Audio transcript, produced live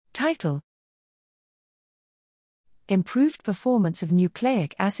Title: Improved performance of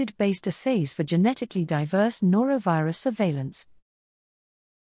nucleic acid-based assays for genetically diverse norovirus surveillance.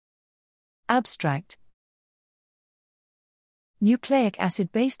 Abstract: Nucleic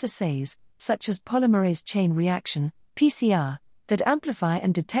acid-based assays, such as polymerase chain reaction, PCR, that amplify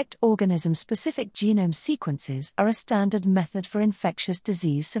and detect organism-specific genome sequences are a standard method for infectious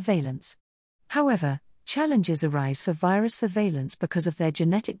disease surveillance. However, challenges arise for virus surveillance because of their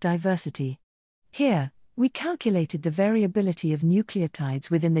genetic diversity. Here, we calculated the variability of nucleotides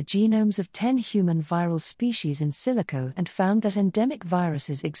within the genomes of 10 human viral species in silico and found that endemic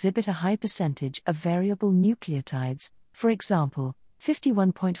viruses exhibit a high percentage of variable nucleotides, for example,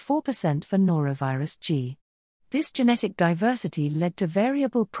 51.4% for norovirus G. This genetic diversity led to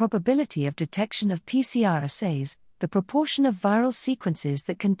variable probability of detection of PCR assays, the proportion of viral sequences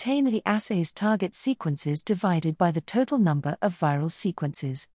that contain the assay's target sequences divided by the total number of viral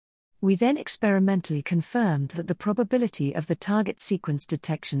sequences. We then experimentally confirmed that the probability of the target sequence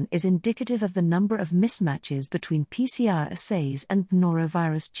detection is indicative of the number of mismatches between PCR assays and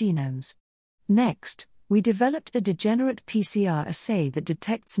norovirus genomes. Next, we developed a degenerate PCR assay that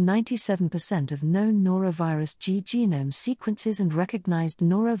detects 97% of known norovirus G genome sequences and recognized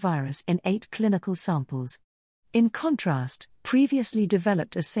norovirus in 8 clinical samples. In contrast, previously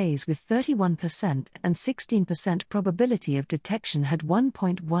developed assays with 31% and 16% probability of detection had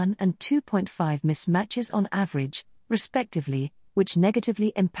 1.1 and 2.5 mismatches on average, respectively, which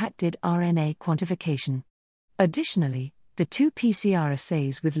negatively impacted RNA quantification. Additionally, the 2 PCR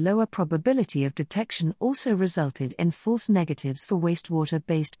assays with lower probability of detection also resulted in false negatives for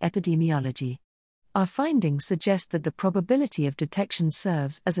wastewater-based epidemiology. Our findings suggest that the probability of detection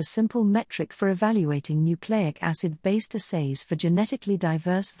serves as a simple metric for evaluating nucleic acid-based assays for genetically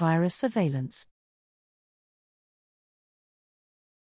diverse virus surveillance.